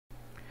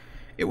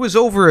It was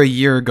over a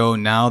year ago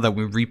now that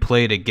we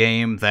replayed a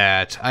game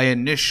that I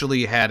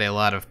initially had a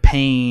lot of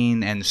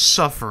pain and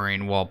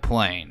suffering while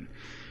playing.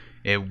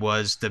 It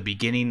was the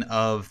beginning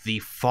of the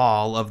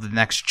fall of the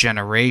next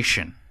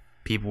generation.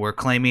 People were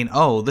claiming,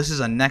 oh, this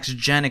is a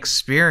next-gen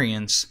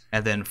experience,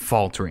 and then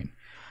faltering.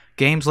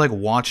 Games like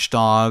Watch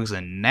Dogs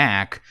and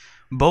Knack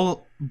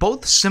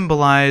both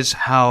symbolize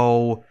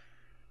how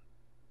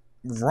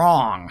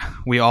wrong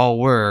we all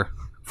were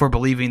for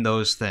believing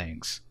those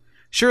things.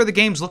 Sure, the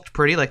games looked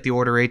pretty, like The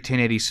Order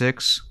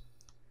 1886,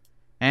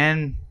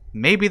 and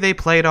maybe they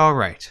played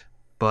alright,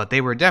 but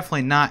they were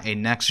definitely not a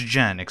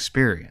next-gen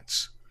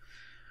experience.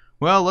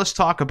 Well, let's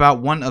talk about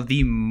one of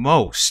the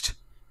most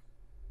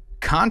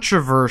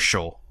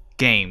controversial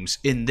games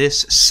in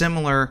this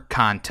similar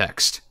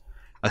context: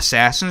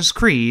 Assassin's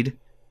Creed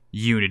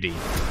Unity.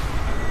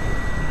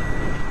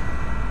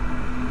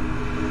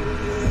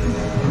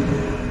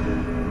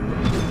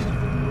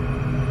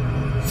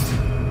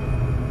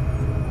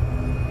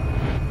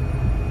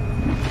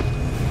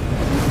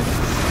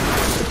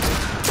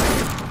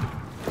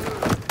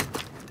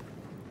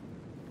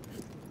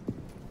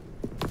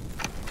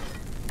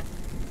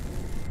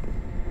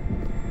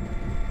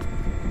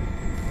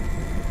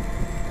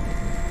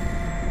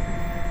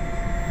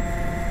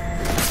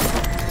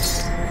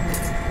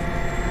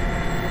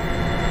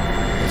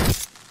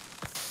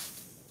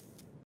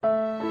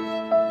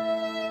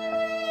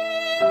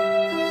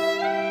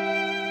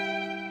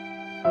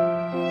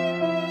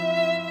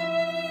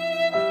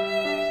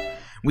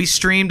 We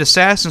streamed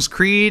Assassin's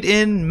Creed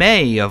in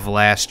May of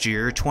last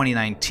year,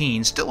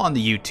 2019, still on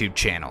the YouTube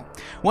channel.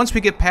 Once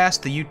we get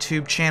past the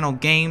YouTube channel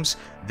games,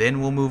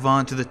 then we'll move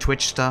on to the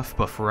Twitch stuff,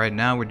 but for right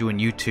now we're doing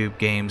YouTube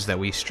games that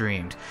we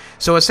streamed.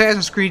 So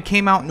Assassin's Creed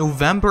came out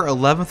November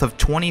 11th of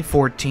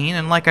 2014,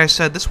 and like I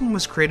said, this one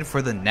was created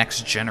for the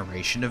next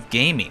generation of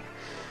gaming.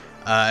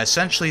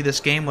 Essentially, this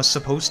game was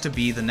supposed to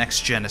be the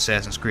next-gen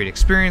Assassin's Creed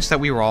experience that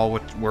we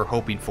were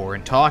hoping for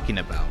and talking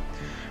about.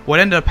 What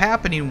ended up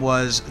happening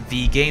was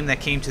the game that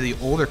came to the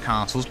older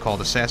consoles, called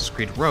Assassin's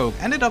Creed Rogue,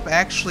 ended up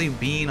actually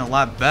being a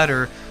lot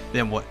better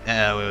than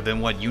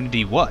what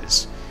Unity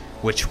was,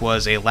 which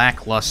was a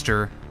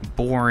lackluster,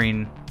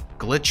 boring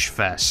glitch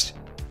fest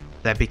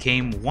that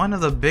became one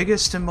of the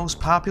biggest and most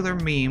popular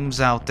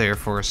memes out there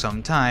for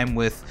some time,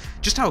 with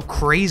just how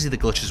crazy the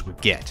glitches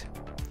would get.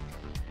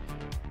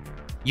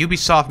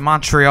 Ubisoft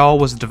Montreal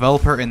was the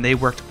developer, and they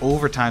worked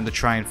overtime to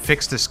try and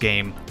fix this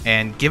game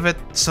and give it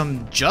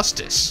some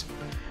justice.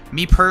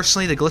 Me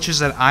personally, the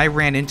glitches that I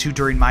ran into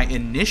during my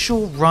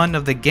initial run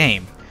of the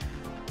game,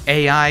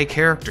 AI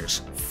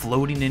characters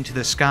floating into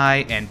the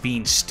sky and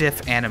being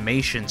stiff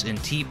animations in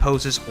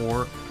T-poses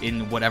or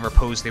in whatever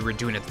pose they were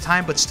doing at the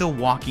time, but still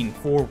walking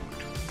forward.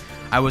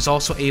 I was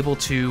also able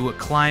to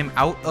climb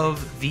out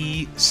of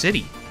the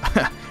city.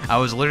 I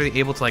was literally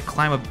able to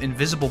climb an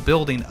invisible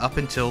building up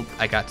until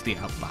I got to the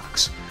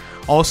outbox.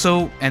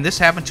 Also, and this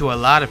happened to a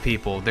lot of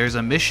people, there's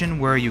a mission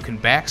where you can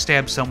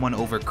backstab someone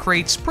over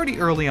crates pretty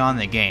early on in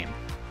the game.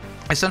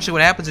 Essentially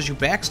what happens is you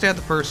backstab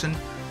the person,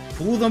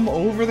 pull them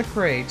over the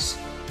crates,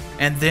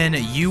 and then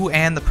you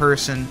and the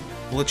person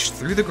glitch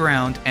through the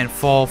ground and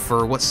fall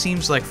for what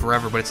seems like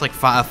forever, but it's like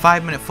a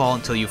 5-minute fall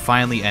until you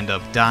finally end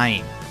up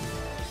dying.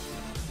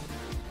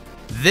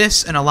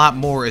 This and a lot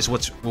more is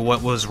what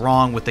was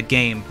wrong with the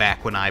game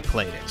back when I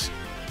played it.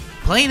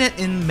 Playing it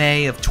in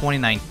May of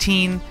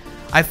 2019,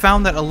 I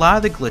found that a lot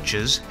of the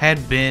glitches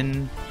had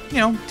been,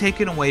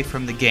 taken away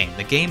from the game.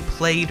 The game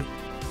played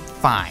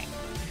fine,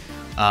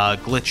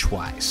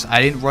 glitch-wise.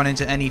 I didn't run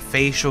into any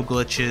facial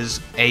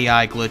glitches,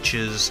 AI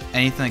glitches,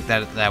 anything like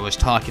that I was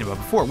talking about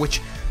before,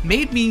 which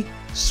made me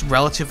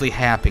relatively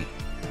happy.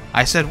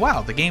 I said,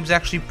 wow, the game's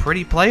actually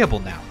pretty playable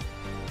now.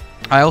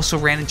 I also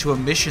ran into a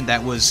mission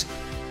that was...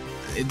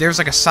 There's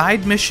like a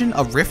side mission,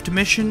 a rift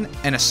mission,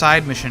 and a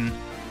side mission,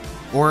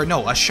 or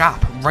no, a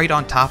shop right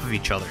on top of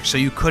each other. So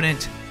you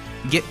couldn't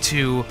get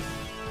to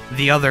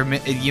the other,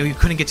 you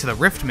couldn't get to the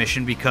rift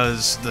mission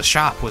because the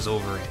shop was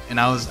over it, and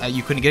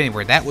you couldn't get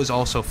anywhere. That was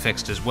also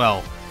fixed as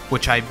well,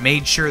 which I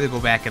made sure to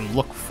go back and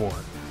look for.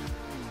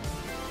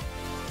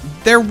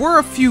 There were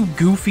a few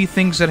goofy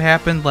things that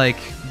happened, like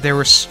there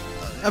were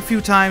a few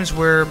times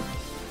where,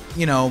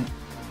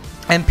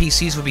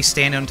 NPCs would be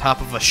standing on top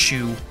of a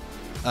shoe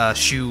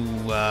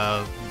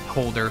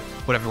holder,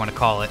 whatever you want to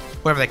call it,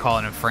 whatever they call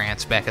it in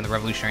France back in the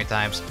revolutionary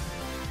times.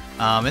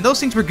 And those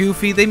things were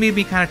goofy. They made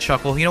me kind of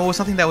chuckle. It was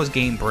something that was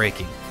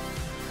game-breaking.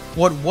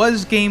 What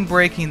was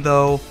game-breaking,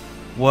 though,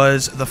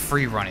 was the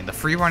free running. The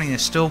free running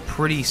is still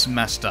pretty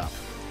messed up.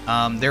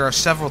 There are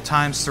several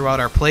times throughout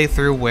our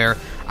playthrough where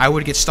I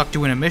would get stuck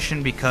doing a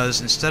mission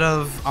because instead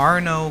of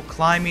Arno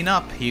climbing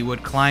up, he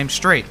would climb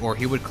straight, or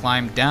he would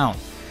climb down.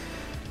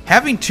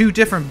 Having two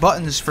different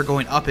buttons for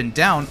going up and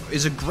down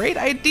is a great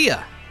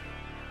idea.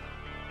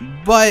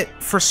 But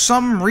for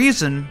some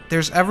reason,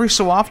 there's every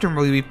so often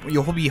where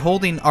you'll be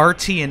holding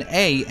RT and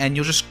A and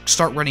you'll just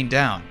start running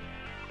down.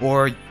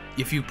 Or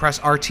if you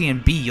press RT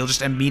and B, you'll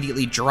just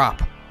immediately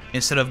drop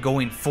instead of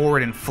going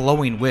forward and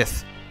flowing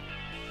with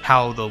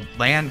how the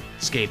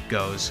landscape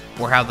goes,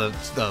 or how the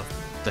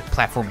the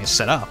platforming is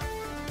set up,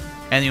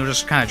 and you'll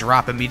just kind of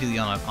drop immediately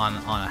on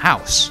a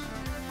house.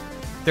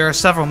 There are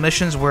several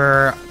missions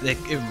where it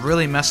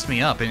really messed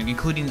me up,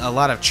 including a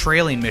lot of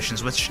trailing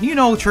missions, which,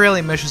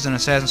 trailing missions in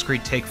Assassin's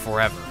Creed take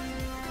forever.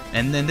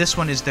 And then this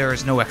one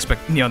there's no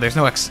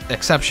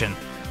exception.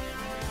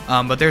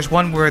 But there's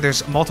one where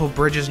there's multiple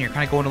bridges and you're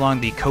kind of going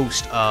along the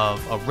coast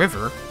of a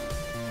river,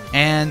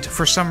 and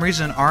for some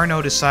reason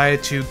Arno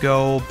decided to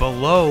go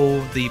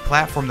below the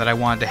platform that I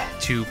wanted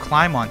to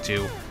climb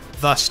onto,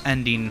 thus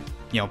ending,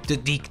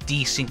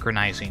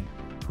 desynchronizing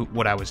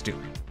what I was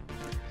doing.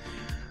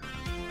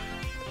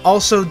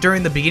 Also,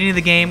 during the beginning of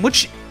the game,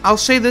 which I'll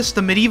say this,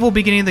 the medieval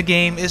beginning of the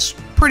game is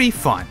pretty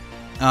fun.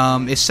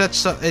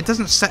 It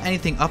doesn't set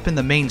anything up in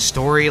the main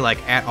story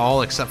at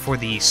all, except for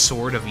the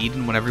Sword of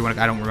Eden. I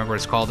don't remember what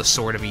it's called, the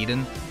Sword of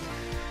Eden.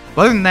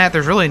 But other than that,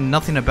 there's really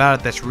nothing about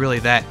it that's really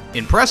that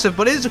impressive.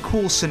 But it is a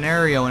cool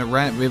scenario, and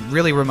it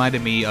really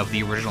reminded me of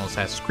the original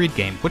Assassin's Creed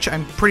game, which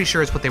I'm pretty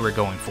sure is what they were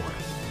going for.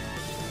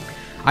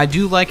 I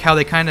do like how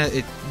they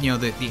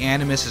the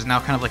Animus is now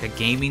kind of like a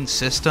gaming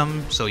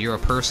system, so you're a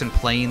person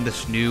playing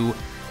this new,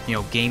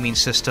 gaming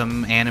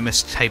system,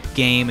 Animus type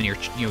game, and you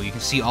can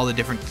see all the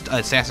different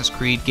Assassin's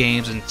Creed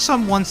games, and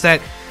some ones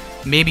that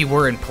maybe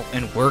were in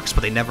works,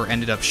 but they never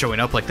ended up showing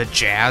up, like the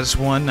Jazz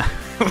one,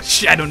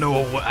 which I don't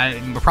know,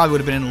 probably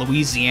would have been in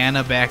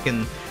Louisiana back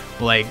in,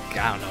 I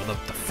don't know,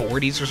 the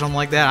 40s or something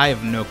like that. I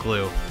have no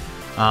clue.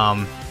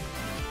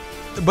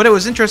 But it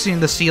was interesting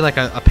to see,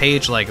 a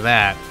page like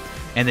that,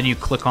 and then you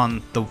click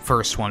on the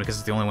first one because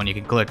it's the only one you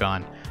can click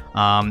on.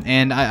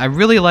 And I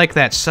really like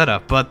that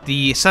setup, but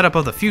the setup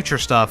of the future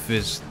stuff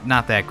is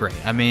not that great.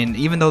 I mean,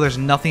 even though there's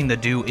nothing to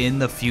do in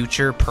the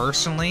future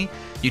personally,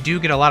 you do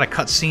get a lot of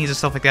cutscenes and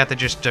stuff like that they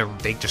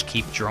just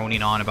keep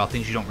droning on about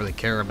things you don't really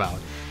care about.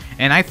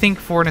 And I think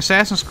for an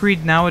Assassin's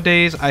Creed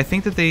nowadays, I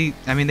think that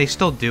they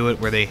still do it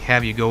where they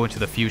have you go into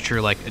the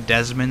future like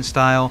Desmond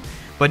style.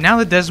 But now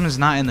that Desmond's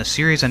not in the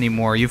series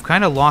anymore, you've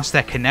kind of lost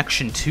that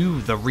connection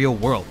to the real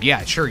world.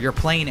 Yeah, sure, you're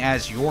playing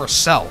as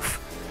yourself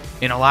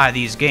in a lot of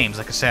these games,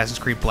 like Assassin's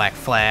Creed Black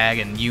Flag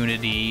and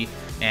Unity,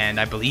 and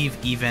I believe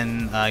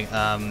even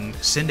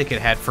Syndicate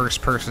had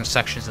first-person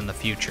sections in the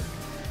future.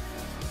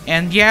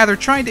 And yeah, they're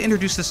trying to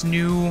introduce this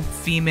new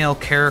female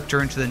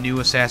character into the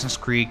new Assassin's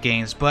Creed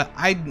games, but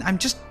I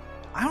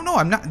don't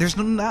know, there's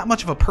not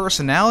much of a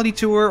personality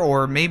to her,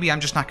 or maybe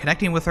I'm just not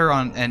connecting with her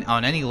on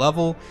any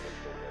level.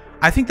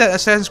 I think that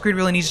Assassin's Creed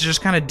really needs to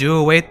just kind of do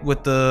away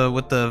with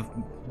the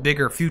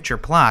bigger future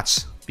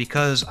plots,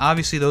 because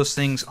obviously those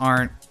things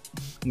aren't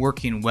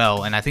working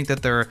well, and I think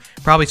that they're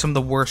probably some of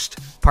the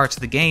worst parts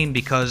of the game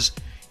because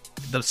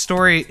the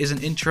story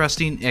isn't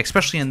interesting,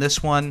 especially in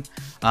this one.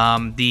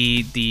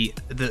 The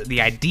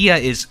idea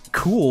is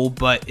cool,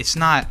 but it's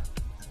not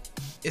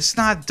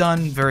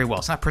done very well.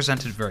 It's not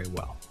presented very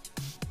well.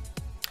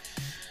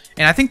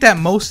 And I think that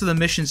most of the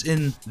missions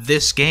in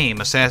this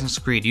game, Assassin's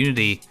Creed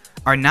Unity,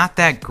 are not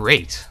that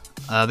great.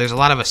 There's a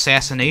lot of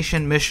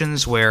assassination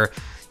missions where,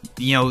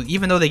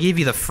 even though they give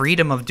you the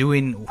freedom of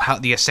doing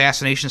the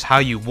assassinations how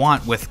you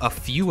want with a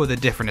few of the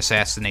different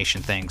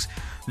assassination things,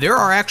 there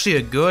are actually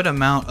a good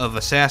amount of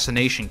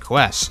assassination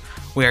quests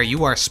where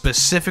you are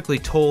specifically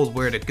told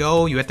where to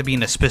go. You have to be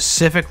in a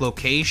specific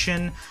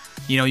location.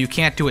 You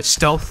can't do it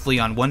stealthily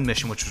on one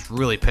mission, which was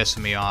really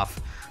pissing me off.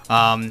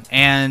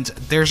 And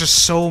there's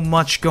just so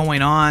much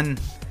going on,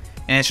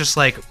 and it's just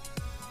like,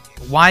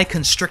 why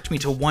constrict me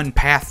to one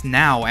path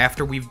now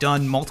after we've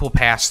done multiple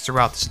paths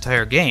throughout this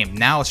entire game?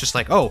 Now it's just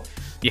like, oh,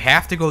 you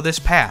have to go this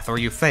path or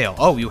you fail.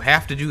 Oh, you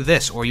have to do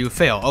this or you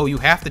fail. Oh, you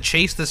have to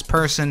chase this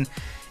person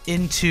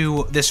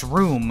into this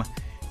room.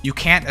 You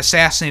can't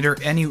assassinate her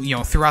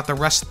throughout the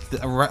rest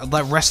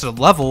of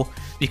the level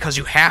because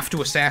you have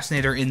to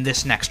assassinate her in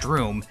this next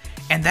room.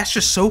 And that's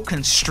just so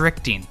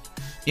constricting.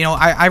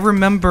 I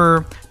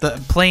remember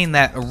playing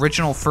that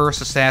original first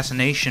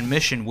assassination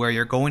mission where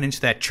you're going into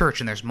that church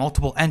and there's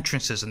multiple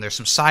entrances and there's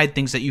some side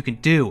things that you can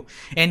do.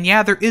 And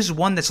yeah, there is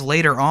one that's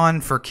later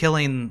on for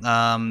killing,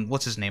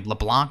 what's his name,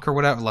 LeBlanc or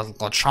whatever,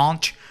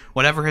 LeChanche,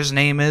 whatever his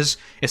name is.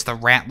 It's the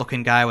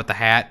rat-looking guy with the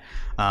hat.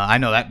 I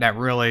know that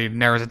really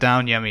narrows it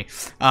down, Yemmy.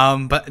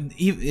 But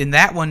in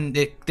that one,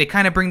 they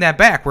kind of bring that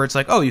back, where it's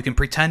like, oh, you can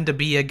pretend to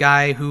be a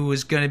guy who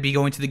is going to be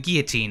going to the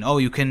guillotine. Oh,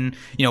 you can,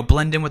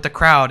 blend in with the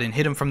crowd and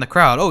hit him from the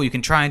crowd. Oh, you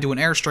can try and do an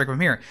airstrike from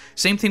here.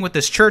 Same thing with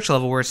this church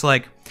level, where it's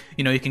like,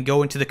 you can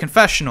go into the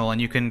confessional and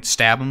you can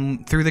stab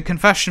him through the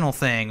confessional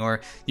thing,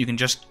 or you can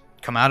just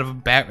come out of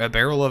a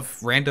barrel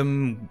of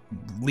random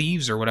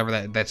leaves or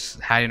whatever that's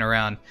hiding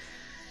around.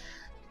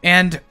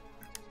 And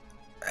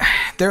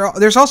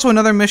there's also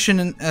another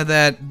mission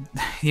that,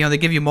 they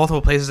give you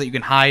multiple places that you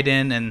can hide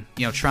in and,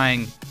 try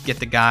and get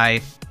the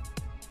guy.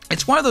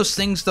 It's one of those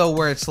things, though,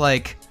 where it's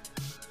like,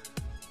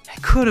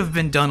 it could have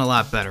been done a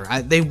lot better.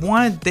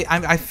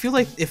 I feel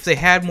like if they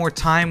had more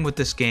time with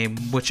this game,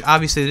 which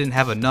obviously they didn't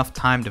have enough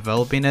time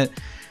developing it,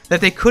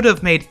 that they could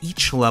have made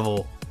each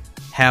level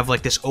have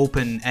like this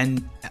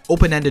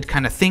open-ended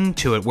kind of thing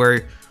to it,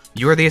 where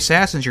you're the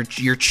assassins,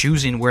 you're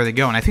choosing where to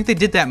go. And I think they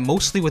did that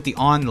mostly with the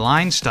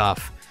online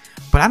stuff,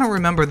 but I don't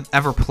remember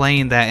ever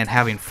playing that and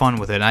having fun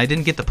with it. And I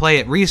didn't get to play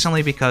it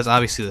recently because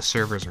obviously the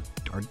servers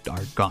are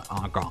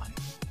gone.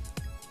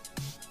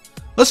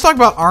 Let's talk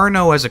about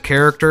Arno as a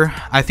character.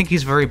 I think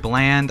he's very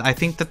bland. I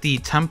think that the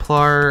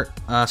Templar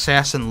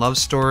assassin love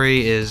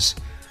story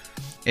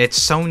it's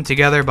sewn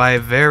together by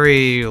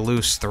very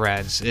loose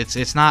threads.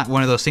 It's not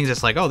one of those things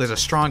that's like, oh, there's a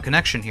strong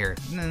connection here.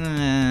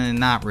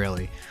 Not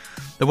really.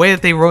 The way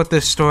that they wrote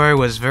this story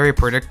was very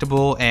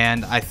predictable,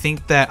 and I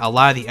think that a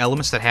lot of the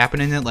elements that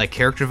happen in it, like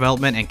character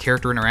development and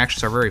character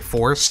interactions, are very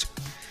forced.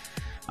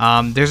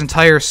 There's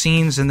entire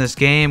scenes in this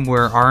game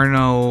where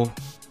Arno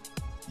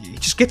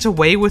just gets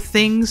away with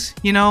things,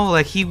 you know?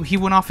 Like, he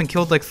went off and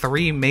killed, like,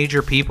 3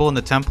 major people in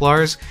the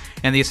Templars,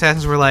 and the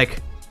assassins were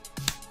like,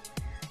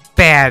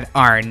 bad,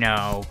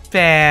 Arno,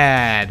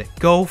 bad.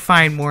 Go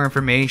find more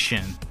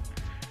information.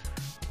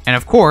 And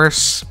of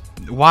course,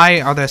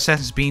 why are the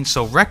assassins being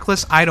so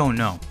reckless? I don't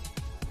know.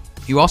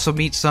 You also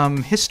meet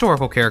some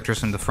historical characters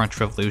from the French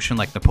Revolution,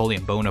 like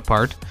Napoleon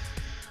Bonaparte.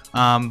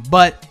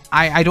 But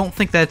I don't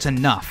think that's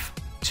enough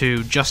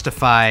to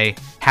justify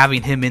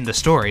having him in the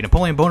story.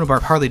 Napoleon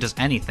Bonaparte hardly does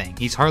anything.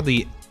 He's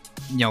hardly,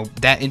 you know,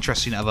 that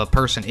interesting of a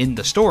person in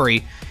the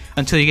story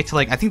until you get to,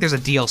 like, I think there's a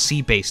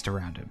DLC based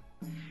around him.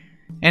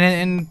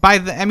 And by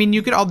the, I mean,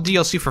 you get all the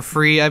DLC for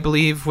free, I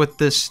believe, with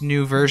this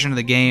new version of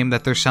the game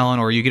that they're selling,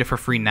 or you get it for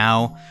free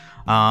now.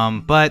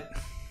 But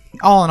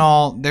all in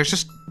all, there's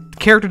just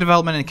character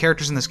development, and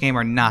characters in this game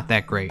are not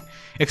that great.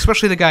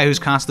 Especially the guy who's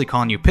constantly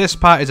calling you Piss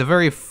Pot is a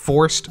very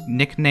forced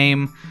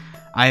nickname.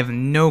 I have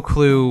no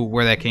clue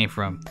where that came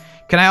from.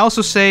 Can I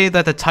also say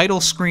that the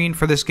title screen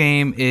for this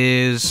game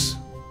is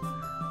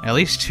at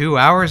least 2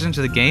 hours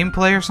into the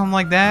gameplay or something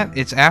like that?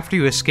 It's after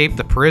you escape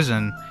the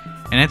prison,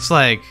 and it's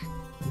like,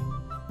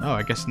 oh,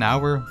 I guess now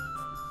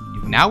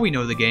we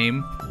know the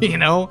game, you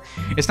know?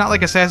 It's not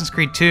like Assassin's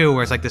Creed 2,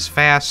 where it's like this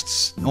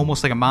fast,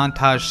 almost like a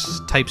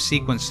montage type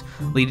sequence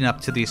leading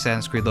up to the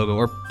Assassin's Creed logo,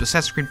 or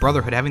Assassin's Creed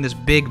Brotherhood having this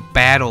big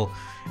battle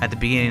at the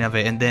beginning of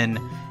it, and then,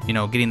 you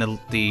know, getting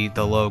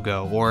the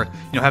logo, or,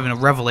 you know, having a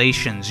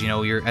Revelations, you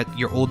know, you're at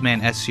your old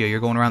man Ezio, you're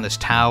going around this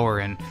tower,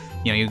 and,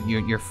 you know,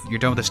 you're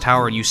done with this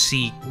tower, and you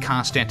see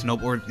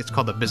Constantinople, or it's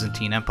called the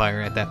Byzantine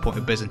Empire at that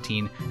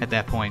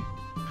point,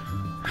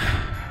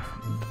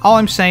 All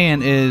I'm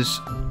saying is,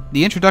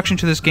 the introduction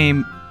to this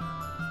game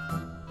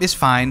is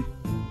fine.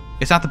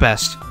 It's not the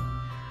best.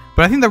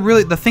 But I think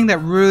the thing that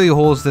really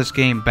holds this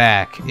game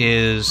back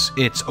is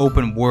its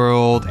open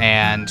world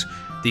and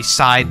the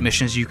side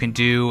missions you can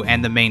do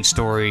and the main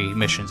story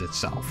missions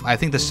itself. I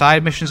think the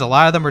side missions, a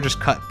lot of them are just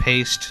cut,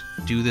 paste,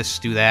 do this,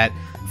 do that,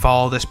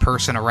 follow this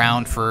person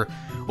around for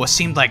what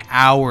seemed like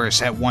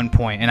hours at one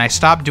point. And I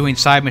stopped doing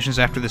side missions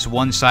after this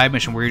one side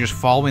mission where you're just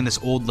following this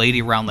old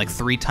lady around like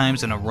 3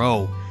 times in a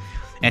row.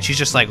 And she's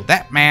just like,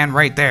 that man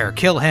right there,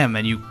 kill him,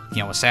 and you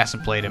know, assassin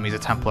played him, he's a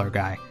Templar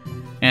guy.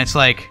 And it's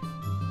like,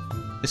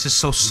 this is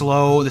so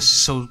slow, this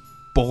is so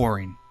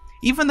boring.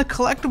 Even the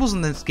collectibles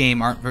in this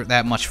game aren't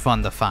that much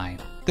fun to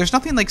find. There's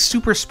nothing like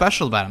super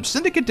special about them.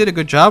 Syndicate did a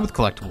good job with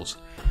collectibles.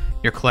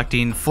 You're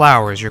collecting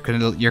flowers, you're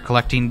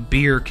collecting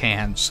beer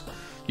cans,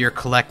 you're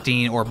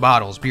collecting, or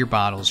bottles, beer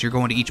bottles, you're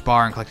going to each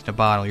bar and collecting a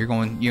bottle, you're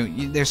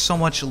going, there's so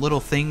much little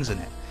things in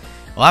it.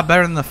 A lot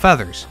better than the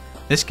feathers.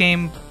 This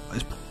game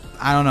is,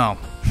 I don't know.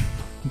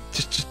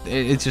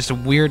 It's just a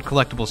weird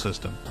collectible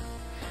system.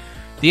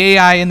 The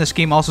AI in this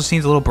game also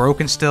seems a little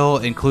broken still,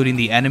 including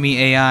the enemy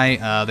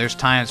AI. There's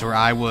times where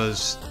I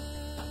was,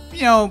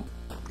 you know,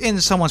 in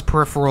someone's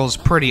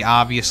peripherals pretty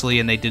obviously,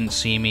 and they didn't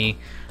see me.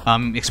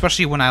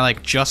 Especially when I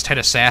like just had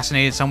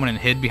assassinated someone and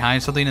hid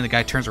behind something, and the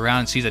guy turns around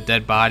and sees a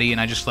dead body, and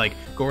I just like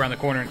go around the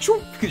corner and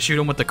shoot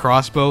him with the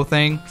crossbow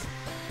thing.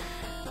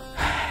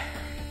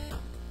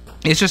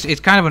 It's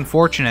kind of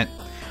unfortunate.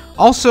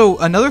 Also,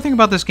 another thing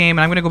about this game,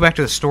 and I'm going to go back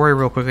to the story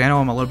real quickly. I know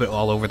I'm a little bit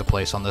all over the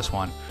place on this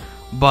one,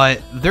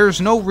 but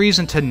there's no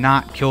reason to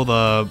not kill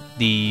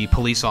the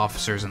police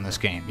officers in this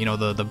game. You know,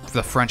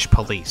 the French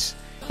police.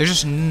 There's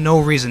just no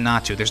reason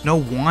not to. There's no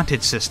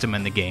wanted system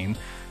in the game,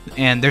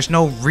 and there's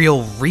no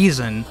real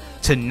reason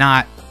to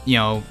not, you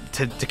know,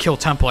 to kill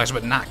Templars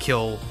but not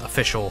kill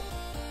official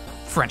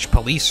French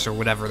police or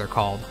whatever they're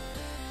called.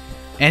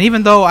 And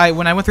even though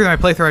when I went through my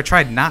playthrough, I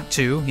tried not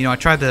to. You know, I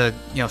tried to,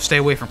 you know, stay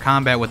away from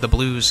combat with the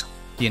blues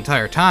the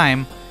entire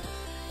time.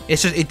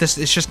 It's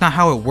just not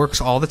how it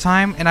works all the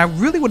time. And I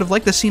really would have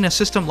liked to seen a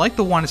system like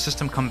the wanted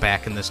system come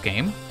back in this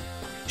game.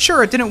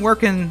 Sure, it didn't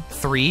work in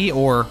 3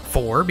 or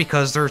 4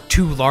 because they're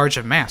too large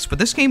of maps. But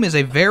this game is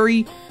a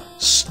very,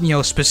 you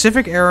know,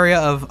 specific area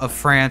of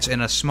France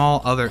and a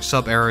small other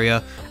sub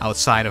area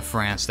outside of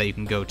France that you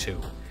can go to.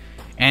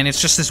 And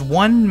it's just this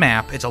one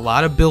map. It's a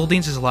lot of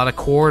buildings. There's a lot of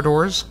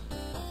corridors.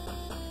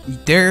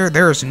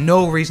 There is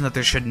no reason that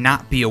there should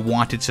not be a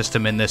wanted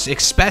system in this,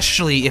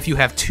 especially if you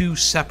have 2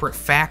 separate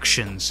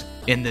factions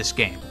in this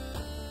game.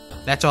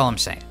 That's all I'm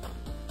saying.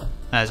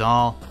 That's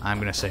all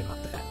I'm going to say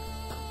about that.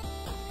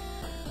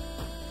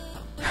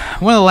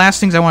 One of the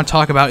last things I want to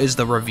talk about is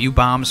the review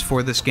bombs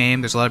for this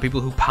game. There's a lot of people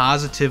who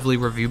positively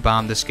review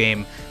bomb this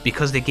game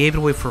because they gave it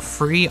away for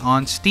free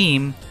on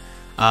Steam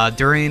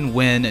during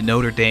when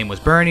Notre Dame was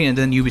burning, and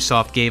then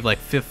Ubisoft gave like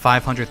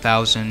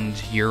 500,000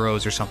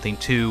 euros or something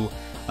to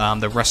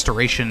the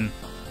restoration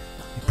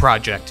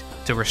project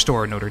to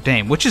restore Notre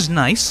Dame, which is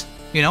nice.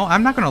 You know,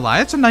 I'm not gonna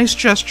lie, it's a nice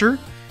gesture.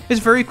 It's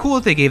very cool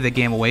that they gave the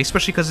game away,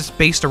 especially because it's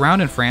based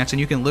around in France, and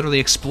you can literally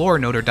explore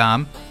Notre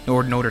Dame,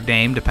 or Notre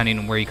Dame, depending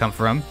on where you come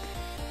from,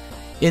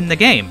 in the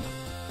game.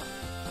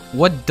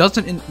 What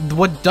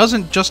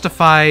doesn't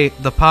justify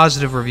the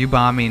positive review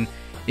bombing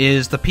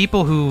is the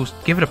people who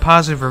give it a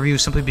positive review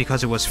simply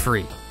because it was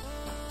free.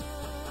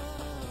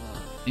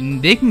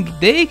 And they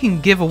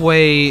can give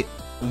away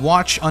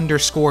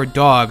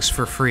watch_dogs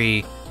for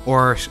free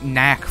or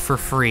knack for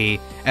free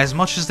as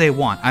much as they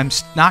want. I'm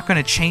not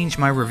going to change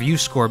my review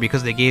score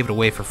because they gave it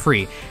away for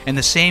free. And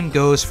the same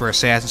goes for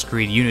Assassin's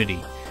Creed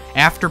Unity.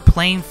 After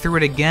playing through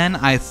it again,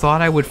 I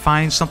thought I would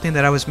find something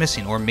that I was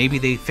missing, or maybe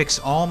they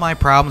fixed all my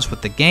problems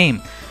with the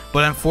game.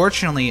 But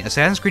unfortunately,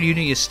 Assassin's Creed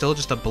Unity is still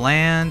just a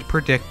bland,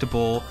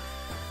 predictable,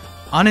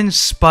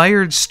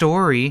 uninspired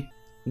story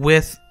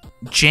with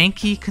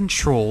janky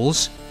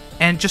controls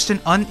and just an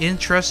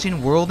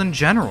uninteresting world in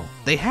general.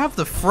 They have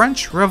the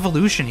French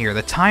Revolution here,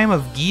 the time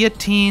of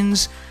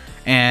guillotines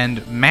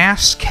and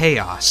mass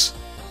chaos,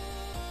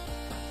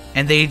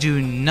 and they do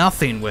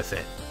nothing with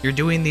it. You're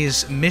doing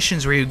these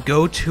missions where you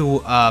go to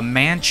a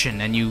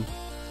mansion and you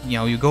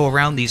go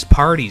around these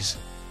parties,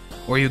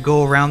 or you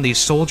go around these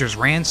soldiers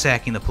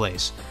ransacking the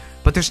place.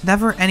 But there's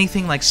never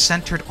anything like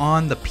centered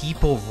on the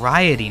people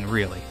rioting,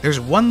 really. There's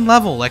one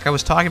level, like I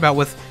was talking about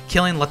with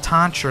killing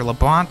Latanche or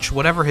LeBlanche,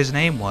 whatever his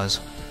name was,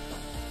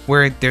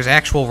 where there's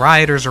actual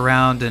rioters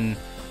around and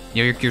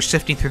you're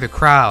sifting through the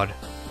crowd.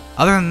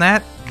 Other than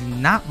that,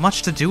 not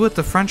much to do with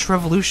the French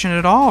Revolution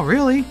at all,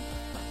 really.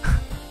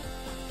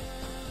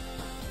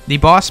 The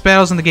boss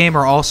battles in the game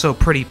are also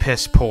pretty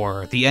piss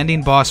poor. The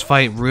ending boss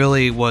fight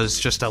really was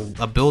just a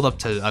build-up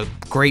to a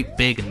great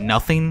big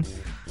nothing.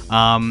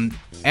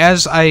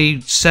 As I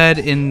said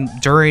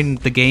during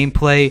the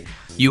gameplay,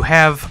 you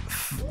have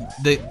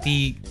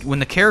when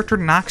the character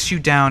knocks you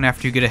down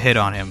after you get a hit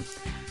on him,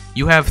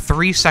 you have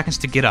 3 seconds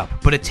to get up,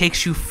 but it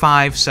takes you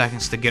 5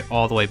 seconds to get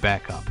all the way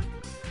back up.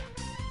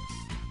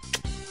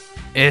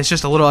 It's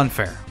just a little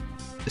unfair.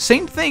 The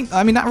same thing,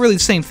 I mean, not really the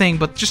same thing,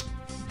 but just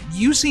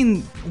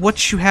using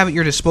what you have at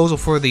your disposal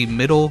for the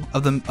middle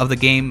of the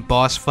game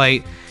boss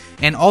fight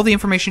and all the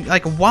information,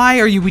 like, why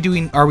are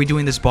we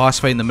doing this boss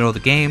fight in the middle of the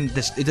game?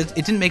 It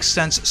didn't make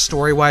sense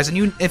story-wise,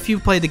 and if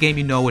you've played the game,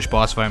 you know which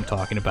boss fight I'm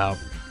talking about.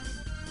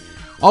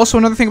 Also,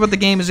 another thing about the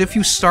game is if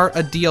you start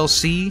a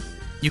DLC,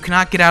 you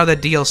cannot get out of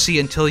that DLC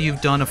until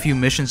you've done a few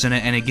missions in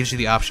it, and it gives you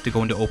the option to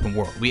go into open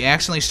world. We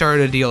accidentally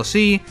started a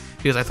DLC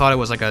because I thought it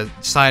was like a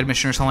side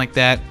mission or something like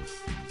that.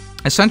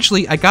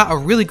 Essentially, I got a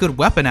really good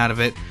weapon out of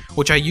it,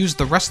 which I used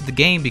the rest of the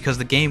game because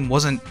the game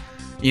wasn't,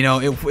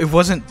 it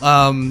wasn't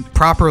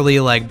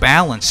properly like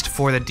balanced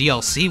for the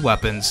DLC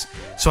weapons.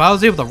 So I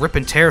was able to rip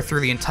and tear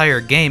through the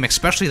entire game,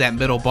 especially that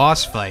middle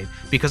boss fight,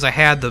 because I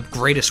had the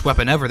greatest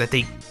weapon ever that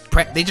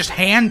they just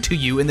hand to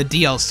you in the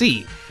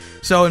DLC.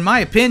 So in my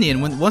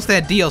opinion, once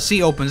that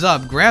DLC opens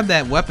up, grab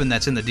that weapon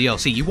that's in the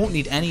DLC. You won't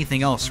need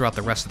anything else throughout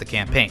the rest of the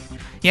campaign.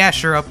 Yeah,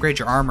 sure, upgrade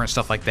your armor and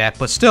stuff like that,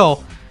 but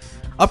still,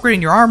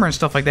 upgrading your armor and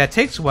stuff like that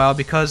takes a while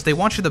because they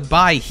want you to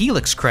buy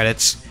Helix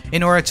credits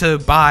in order to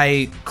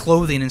buy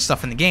clothing and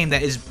stuff in the game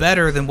that is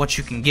better than what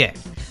you can get.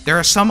 There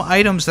are some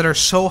items that are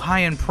so high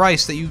in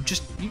price that you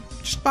just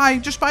buy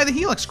the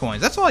Helix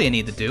coins. That's all you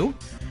need to do.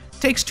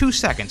 It takes 2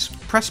 seconds.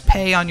 Press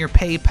pay on your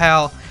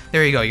PayPal.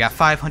 There you go. You got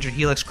 500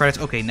 Helix credits.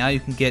 Okay, now you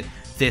can get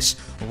this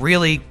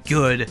really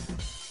good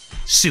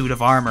suit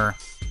of armor,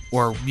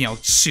 or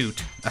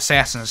suit,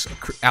 assassin's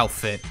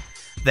outfit,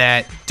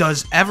 that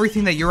does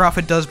everything that your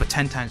outfit does, but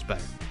 10 times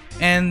better.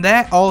 And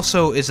that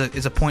also is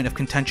a point of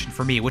contention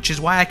for me, which is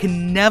why I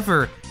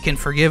never can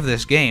forgive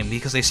this game,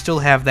 because they still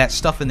have that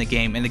stuff in the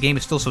game, and the game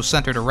is still so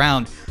centered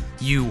around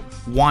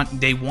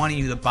they wanting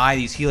you to buy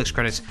these Helix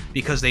credits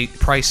because they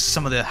price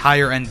some of the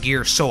higher end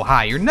gear so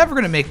high. You're never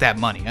going to make that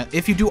money.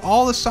 If you do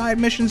all the side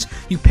missions,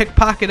 you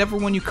pickpocket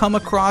everyone you come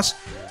across,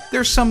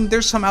 there's some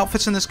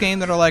outfits in this game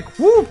that are like,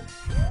 woo,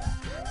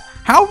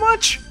 how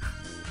much?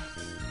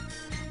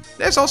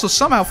 There's also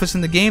some outfits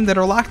in the game that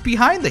are locked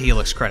behind the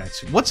Helix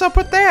credits. What's up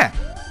with that?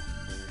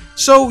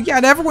 So, yeah,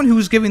 to everyone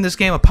who's giving this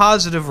game a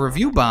positive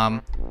review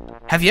bomb,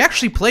 have you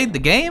actually played the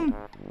game?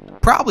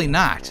 Probably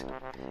not.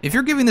 If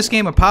you're giving this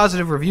game a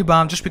positive review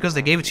bomb just because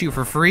they gave it to you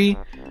for free,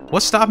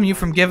 what's stopping you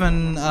from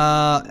giving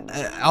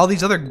all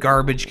these other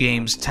garbage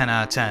games 10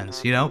 out of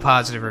 10s,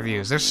 positive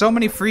reviews? There's so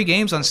many free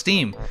games on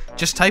Steam.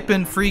 Just type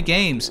in free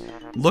games.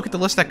 Look at the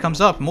list that comes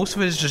up. Most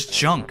of it is just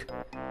junk.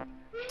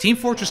 Team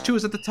Fortress 2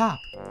 is at the top.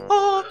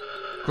 Oh,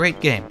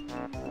 great game.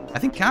 I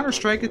think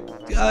Counter-Strike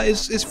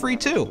is free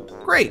too.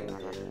 Great.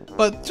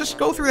 But just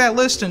go through that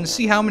list and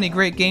see how many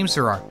great games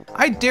there are.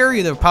 I dare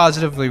you to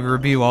positively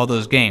review all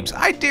those games.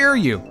 I dare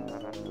you.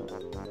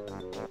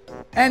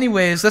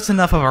 Anyways, that's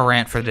enough of a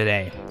rant for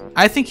today.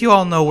 I think you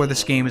all know where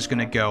this game is going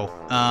to go.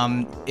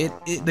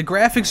 The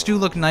graphics do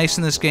look nice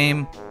in this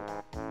game.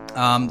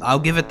 I'll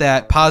give it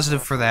that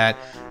positive for that.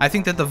 I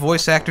think that the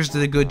voice actors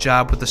did a good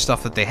job with the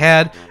stuff that they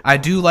had. I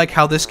do like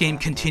how this game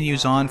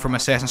continues on from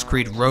Assassin's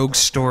Creed Rogue's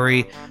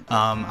story.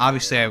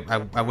 Obviously,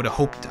 I would have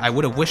hoped, I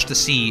would have wished to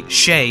see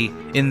Shay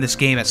in this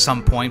game at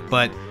some point,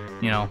 but,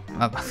 you know,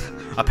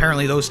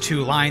 apparently those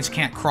two lines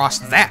can't cross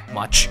that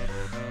much.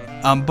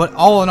 But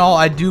all in all,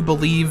 I do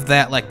believe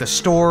that, like, the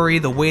story,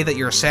 the way that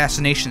your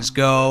assassinations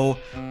go,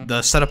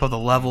 the setup of the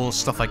levels,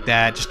 stuff like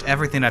that, just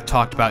everything I've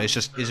talked about is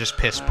just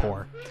piss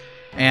poor.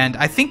 And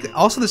I think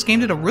also this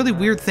game did a really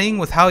weird thing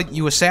with how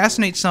you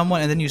assassinate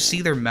someone and then you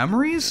see their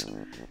memories.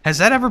 Has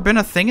that ever been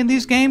a thing in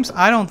these games?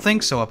 I don't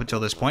think so up until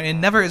this point. It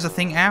never is a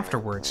thing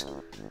afterwards.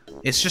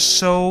 It's just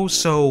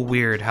so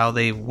weird how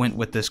they went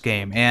with this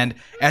game. And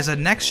as a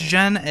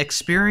next-gen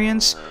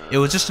experience, it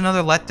was just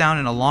another letdown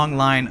in a long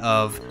line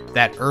of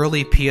that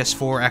early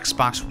PS4,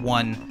 Xbox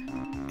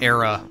One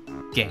era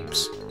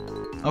games.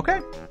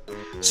 Okay?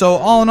 So,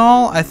 all in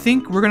all, I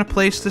think we're going to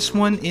place this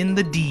one in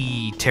the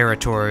D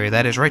territory.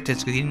 That is right,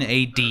 it's in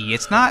a D.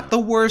 It's not the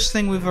worst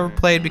thing we've ever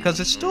played because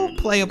it's still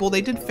playable.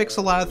 They did fix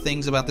a lot of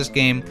things about this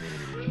game,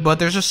 but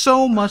there's just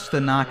so much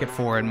to knock it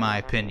for, in my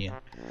opinion.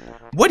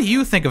 What do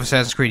you think of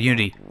Assassin's Creed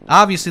Unity?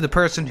 Obviously, the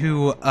person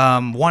who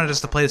wanted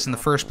us to play this in the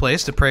first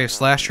place, Depraved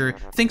Slasher,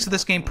 thinks of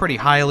this game pretty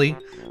highly.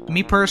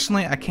 Me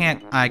personally, I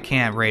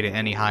can't rate it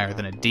any higher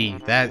than a D.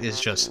 That is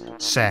just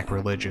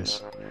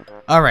sacrilegious.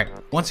 Alright,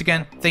 once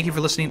again, thank you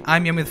for listening.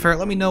 I'm YemmytheFerret.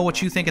 Let me know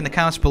what you think in the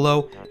comments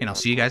below, and I'll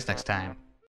see you guys next time.